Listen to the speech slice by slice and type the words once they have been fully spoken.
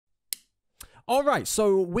All right,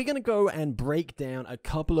 so we're going to go and break down a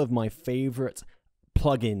couple of my favorite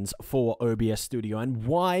plugins for OBS Studio and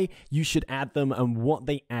why you should add them and what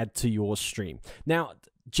they add to your stream. Now,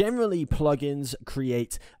 generally, plugins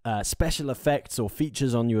create special effects or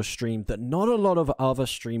features on your stream that not a lot of other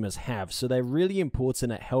streamers have. So they're really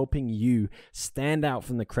important at helping you stand out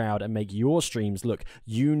from the crowd and make your streams look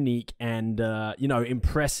unique and,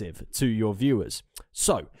 impressive to your viewers.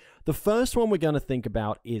 So the first one we're going to think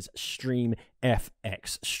about is StreamFX.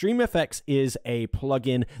 StreamFX is a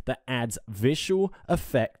plugin that adds visual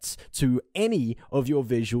effects to any of your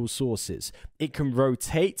visual sources. It can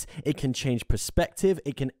rotate, it can change perspective,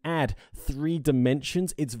 it can add 3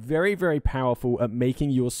 dimensions. It's very, very powerful at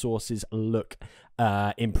making your sources look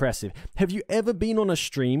impressive. Have you ever been on a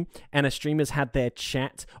stream and a streamer's had their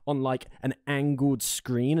chat on like an angled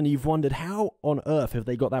screen and you've wondered how on earth have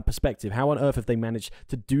they got that perspective? How on earth have they managed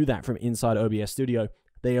to do that from inside OBS Studio?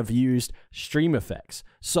 They have used StreamFX.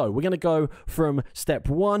 So we're going to go from step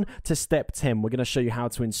 1 to step 10. We're going to show you how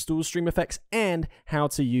to install StreamFX and how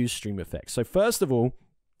to use StreamFX. So first of all,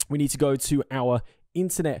 we need to go to our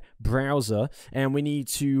internet browser and we need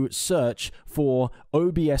to search for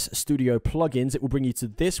OBS Studio Plugins. It will bring you to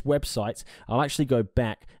this website. I'll actually go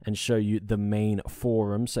back and show you the main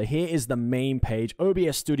forum. So here is the main page,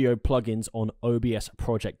 OBS Studio Plugins on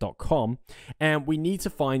obsproject.com, and we need to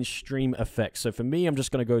find StreamFX. So for me, I'm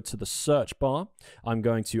just going to go to the search bar. I've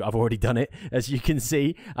already done it, as you can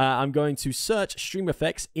see. I'm going to search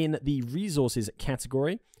StreamFX in the resources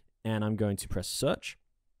category, and I'm going to press search.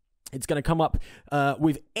 It's going to come up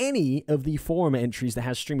with any of the forum entries that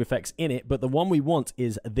has StreamFX in it, but the one we want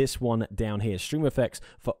is this one down here, StreamFX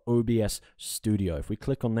for OBS Studio. If we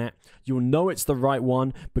click on that, you'll know it's the right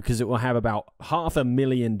one because it will have about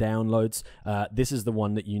 500,000 downloads. This is the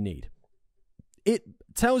one that you need. It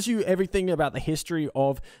tells you everything about the history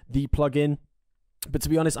of the plugin. But to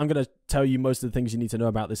be honest, I'm going to tell you most of the things you need to know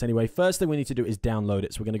about this anyway. First thing we need to do is download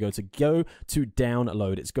it. So we're going to go to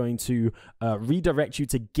download. It's going to redirect you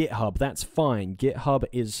to GitHub. That's fine. GitHub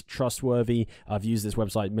is trustworthy. I've used this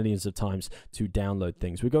website millions of times to download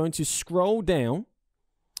things. We're going to scroll down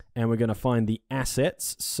and we're going to find the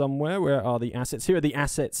assets somewhere. Where are the assets? Here are the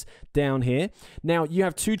assets down here. Now, you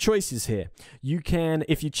have 2 choices here. You can,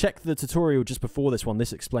 if you check the tutorial just before this one,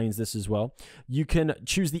 this explains this as well. You can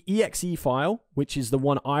choose the exe file, which is the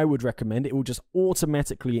one I would recommend. It will just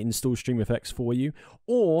automatically install StreamFX for you.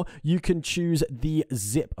 Or you can choose the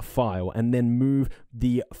zip file and then move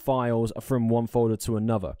the files from one folder to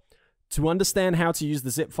another. To understand how to use the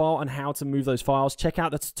zip file and how to move those files, check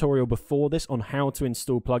out the tutorial before this on how to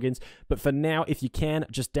install plugins. But for now, if you can,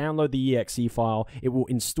 just download the exe file. It will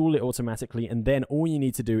install it automatically. And then all you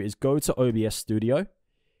need to do is go to OBS Studio.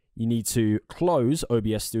 You need to close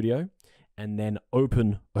OBS Studio and then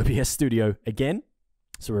open OBS Studio again.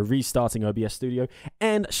 So we're restarting OBS Studio,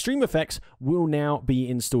 and StreamFX will now be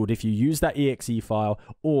installed if you use that exe file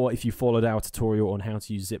or if you followed our tutorial on how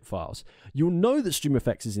to use zip files. You'll know that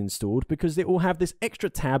StreamFX is installed because it will have this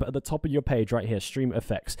extra tab at the top of your page right here,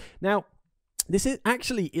 StreamFX. Now, this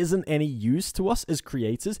actually isn't any use to us as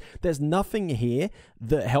creators. There's nothing here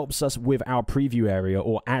that helps us with our preview area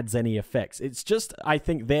or adds any effects. It's just, I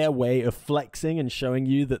think, their way of flexing and showing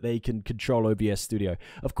you that they can control OBS Studio.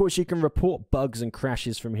 Of course, you can report bugs and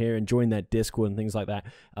crashes from here and join their Discord and things like that,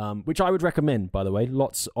 which I would recommend, by the way.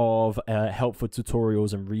 Lots of helpful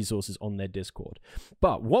tutorials and resources on their Discord.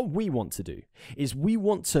 But what we want to do is we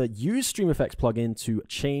want to use StreamFX plugin to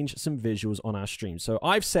change some visuals on our stream. So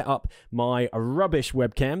I've set up my rubbish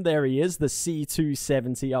webcam. There he is, the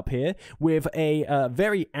C270 up here with a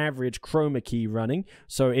very average chroma key running.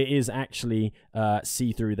 So it is actually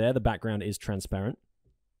see-through there. The background is transparent.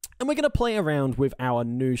 And we're going to play around with our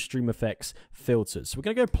new StreamFX filters. So we're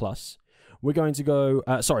going to go plus. We're going to go,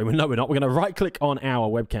 sorry, no, we're not. We're going to right-click on our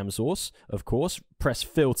webcam source, of course, press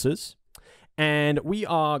filters. And we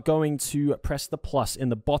are going to press the plus in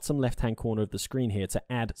the bottom left-hand corner of the screen here to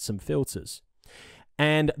add some filters.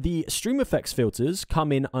 And the StreamFX filters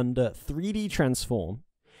come in under 3D Transform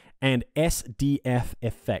and SDF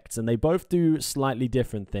Effects, and they both do slightly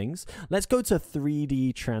different things. Let's go to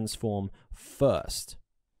 3D Transform first.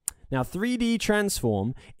 Now, 3D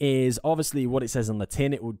Transform is obviously what it says on the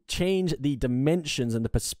tin. It will change the dimensions and the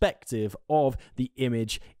perspective of the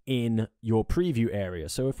image in your preview area.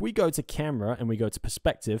 So if we go to camera and we go to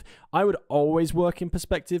perspective, I would always work in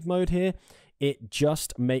perspective mode here. It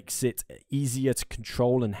just makes it easier to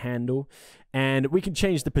control and handle. And we can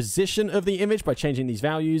change the position of the image by changing these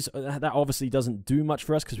values. That obviously doesn't do much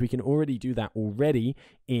for us because we can already do that already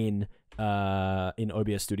in in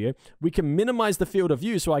OBS Studio. We can minimize the field of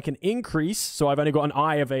view, so I can increase, so I've only got an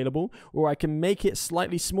eye available, or I can make it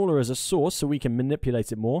slightly smaller as a source so we can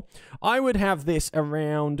manipulate it more. I would have this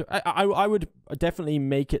around, I would definitely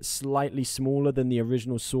make it slightly smaller than the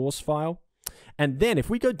original source file. And then if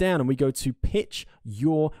we go down and we go to pitch,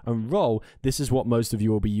 yaw, and roll, this is what most of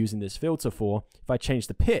you will be using this filter for. If I change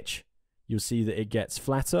the pitch, you'll see that it gets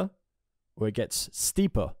flatter or it gets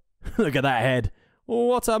steeper. Look at that head.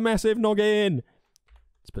 What a massive noggin.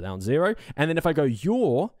 Let's put that on 0. And then if I go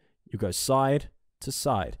yaw, you go side to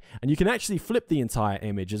side. And you can actually flip the entire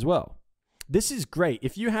image as well. This is great.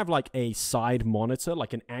 If you have like a side monitor,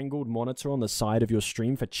 like an angled monitor on the side of your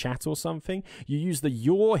stream for chat or something, you use the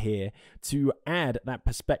yaw here to add that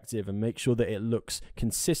perspective and make sure that it looks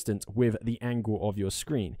consistent with the angle of your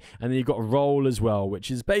screen. And then you've got roll as well,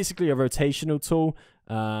 which is basically a rotational tool,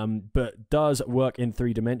 but does work in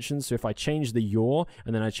 3 dimensions. So if I change the yaw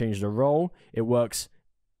and then I change the roll, it works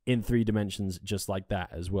in 3 dimensions just like that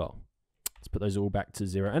as well. Let's put those all back to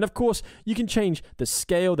 0. And of course, you can change the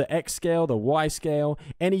scale, the X scale, the Y scale,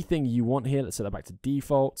 anything you want here. Let's set that back to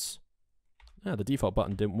defaults. Ah, the default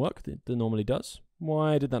button didn't work. It normally does.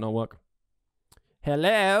 Why did that not work?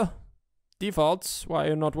 Hello? Defaults, why are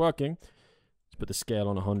you not working? Let's put the scale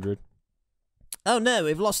on 100. Oh no,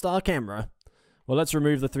 we've lost our camera. Well, let's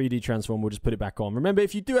remove the 3D transform. We'll just put it back on. Remember,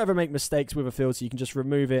 if you do ever make mistakes with a filter, you can just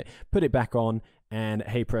remove it, put it back on, and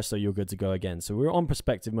hey presto, you're good to go again. So we're on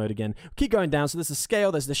perspective mode again. Keep going down. So there's the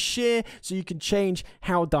scale, there's the shear, so you can change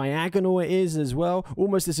how diagonal it is as well,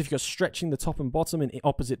 almost as if you're stretching the top and bottom in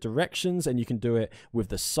opposite directions, and you can do it with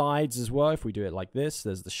the sides as well. If we do it like this,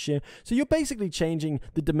 there's the shear. So you're basically changing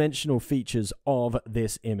the dimensional features of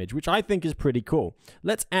this image, which I think is pretty cool.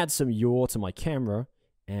 Let's add some yaw to my camera,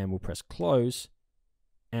 and we'll press close.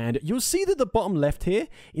 And you'll see that the bottom left here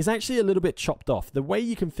is actually a little bit chopped off. The way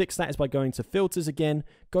you can fix that is by going to filters again,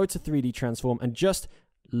 go to 3D transform, and just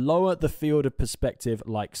lower the field of perspective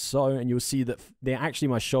like so. And you'll see that actually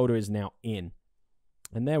my shoulder is now in.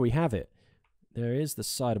 And there we have it. There is the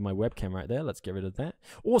side of my webcam right there. Let's get rid of that.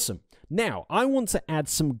 Awesome. Now, I want to add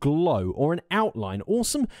some glow or an outline or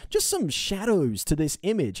just some shadows to this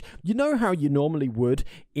image. You know how you normally would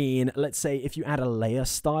in, let's say, if you add a layer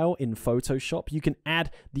style in Photoshop, you can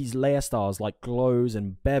add these layer styles like glows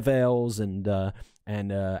and bevels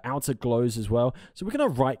and outer glows as well. So we're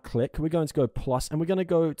going to right click. We're going to go plus and we're going to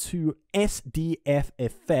go to SDF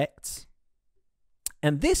effects.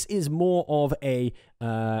 And this is more of a...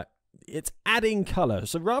 it's adding color.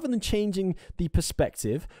 So rather than changing the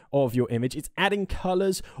perspective of your image, it's adding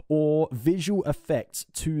colors or visual effects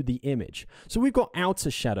to the image. So we've got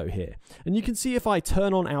outer shadow here. And you can see if I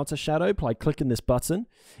turn on outer shadow by clicking this button,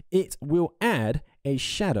 it will add a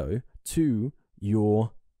shadow to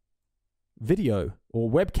your video or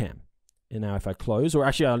webcam. And now if I close, or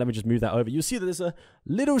actually let me just move that over, you'll see that there's a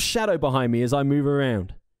little shadow behind me as I move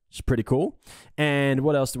around. It's pretty cool. And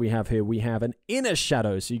what else do we have here? We have an inner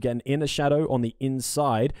shadow. So you get an inner shadow on the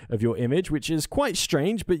inside of your image, which is quite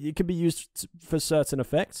strange, but it can be used for certain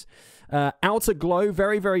effects. Outer glow,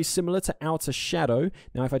 very, very similar to outer shadow.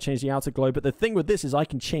 Now, if I change the outer glow, but the thing with this is I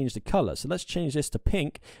can change the color. So let's change this to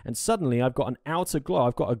pink. And suddenly I've got an outer glow.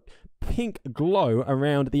 I've got a pink glow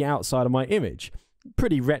around the outside of my image.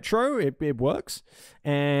 Pretty retro. It works.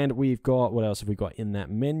 And we've got, what else have we got in that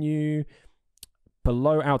menu?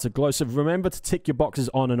 Below outer glow. So remember to tick your boxes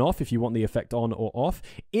on and off if you want the effect on or off.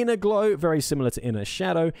 Inner glow, very similar to inner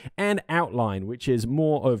shadow. And outline, which is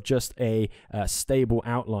more of just a stable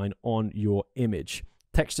outline on your image.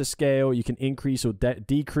 Texture scale, you can increase or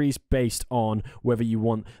decrease based on whether you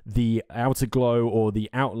want the outer glow or the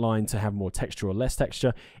outline to have more texture or less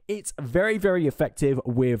texture. It's very, very effective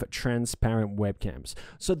with transparent webcams.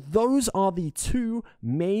 So those are the two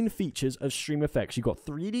main features of StreamFX. You've got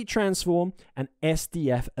 3D transform and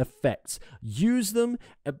SDF effects. Use them.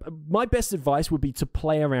 My best advice would be to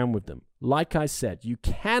play around with them. Like I said, you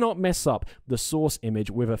cannot mess up the source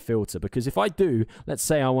image with a filter, because if I do, let's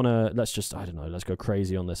say I want to, I don't know, let's go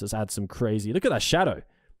crazy on this. Let's add some crazy, look at that shadow.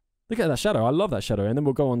 Look at that shadow. I love that shadow. And then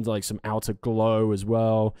we'll go on to like some outer glow as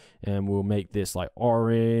well. And we'll make this like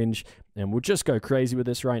orange. And we'll just go crazy with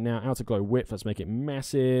this right now. Outer glow width, let's make it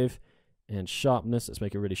massive. And sharpness, let's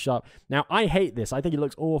make it really sharp. Now, I hate this. I think it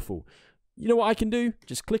looks awful. You know what I can do?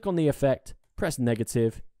 Just click on the effect, press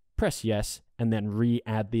negative, press yes, and then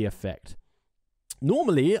re-add the effect.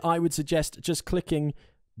 Normally, I would suggest just clicking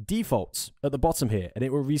defaults at the bottom here, and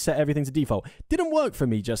it will reset everything to default. Didn't work for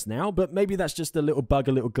me just now, but maybe that's just a little bug,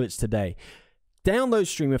 a little glitch today. Download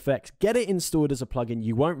StreamFX, get it installed as a plugin.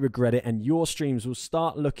 You won't regret it, and your streams will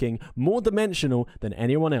start looking more dimensional than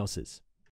anyone else's.